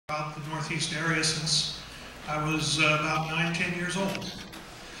Throughout the Northeast area since I was about 9-10 years old.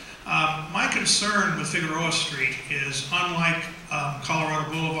 My concern with Figueroa Street is, unlike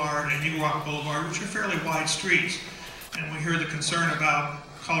Colorado Boulevard and Eagle Rock Boulevard, which are fairly wide streets, and we hear the concern about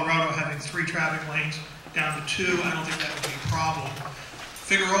Colorado having 3 traffic lanes down to 2, I don't think that would be a problem.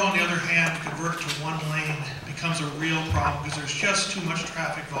 Figueroa, on the other hand, to convert it to 1 lane becomes a real problem because there's just too much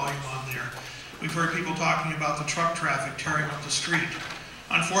traffic volume on there. We've heard people talking about the truck traffic tearing up the street.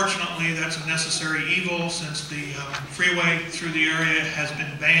 Unfortunately, that's a necessary evil since the freeway through the area has been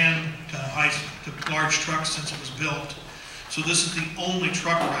banned to large trucks since it was built. So this is the only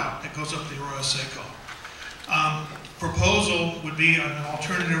truck route that goes up the Arroyo Seco. Proposal would be an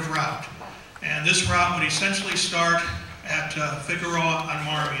alternative route. And this route would essentially start at Figueroa on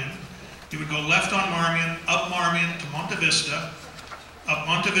Marmion. You would go left on Marmion, up Marmion to Monte Vista, up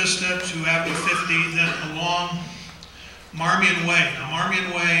Monte Vista to Avenue 50, then along Marmion Way. Now,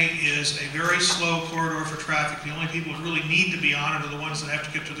 Marmion Way is a very slow corridor for traffic. The only people who really need to be on it are the ones that have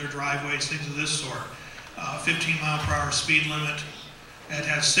to get to their driveways, things of this sort. 15-mile-per-hour speed limit. It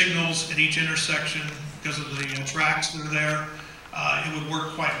has signals at each intersection because of the tracks that are there. It would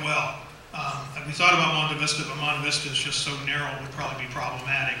work quite well. We thought about Monte Vista, but Monte Vista is just so narrow, it would probably be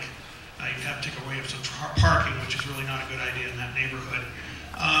problematic. You'd have to take away some parking, which is really not a good idea in that neighborhood.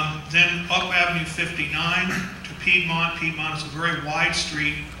 Then up Avenue 59 to Piedmont. Piedmont is a very wide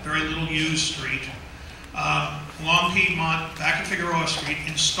street, very little used street. Along Piedmont, back at Figueroa Street,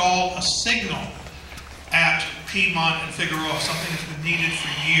 install a signal at Piedmont and Figueroa, something that's been needed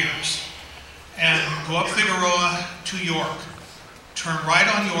for years. And go up Figueroa to York. Turn right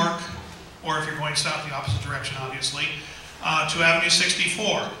on York, or if you're going south, the opposite direction, obviously, to Avenue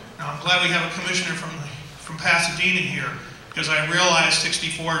 64. Now, I'm glad we have a commissioner from Pasadena here, because I realize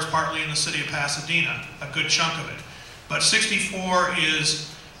 64 is partly in the city of Pasadena, a good chunk of it. But 64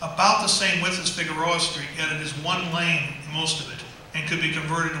 is about the same width as Figueroa Street, yet it is 1 lane in most of it, and could be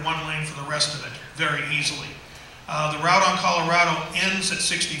converted to 1 lane for the rest of it very easily. The route on Colorado ends at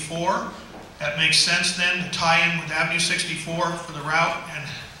 64. That makes sense then to tie in with Avenue 64 for the route, and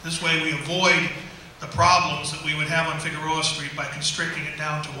this way we avoid the problems that we would have on Figueroa Street by constricting it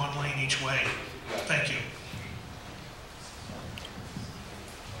down to 1 lane each way. Thank you.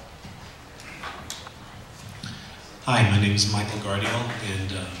 Hi, my name is Michael Gardiol,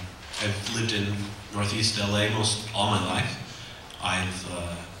 and I've lived in Northeast LA most all my life. I've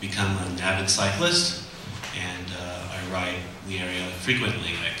become an avid cyclist, and I ride the area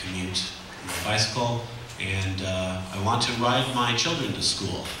frequently. I commute on my bicycle, and I want to ride my children to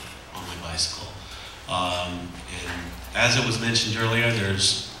school on my bicycle. And as it was mentioned earlier,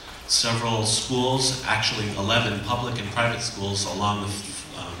 there's several schools, actually 11 public and private schools along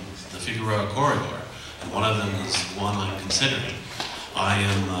the Figueroa corridor. And one of them is one I'm considering. I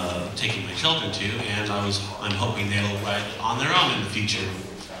am taking my children to, and I'm hoping they'll ride on their own in the future.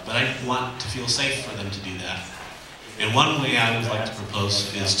 But I want to feel safe for them to do that. And one way I would like to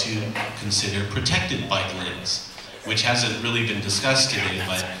propose is to consider protected bike lanes, which hasn't really been discussed today,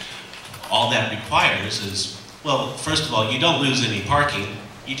 but all that requires is, well, first of all, you don't lose any parking,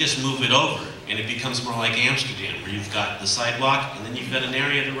 you just move it over, and it becomes more like Amsterdam, where you've got the sidewalk, and then you've got an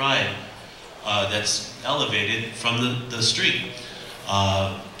area to ride that's elevated from the street.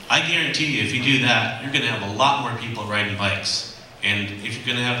 I guarantee you, if you do that, you're going to have a lot more people riding bikes. And if you're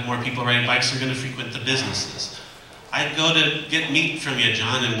going to have more people riding bikes, they're going to frequent the businesses. I'd go to get meat from you,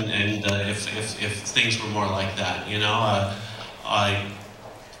 John, and if things were more like that, you know.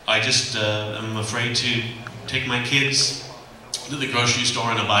 I just am afraid to take my kids to the grocery store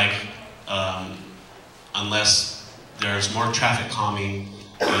on a bike unless there's more traffic calming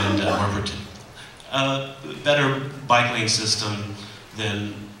and better bike lane system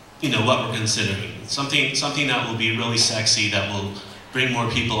than what we're considering. Something that will be really sexy, that will bring more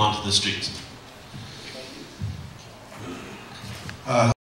people onto the streets.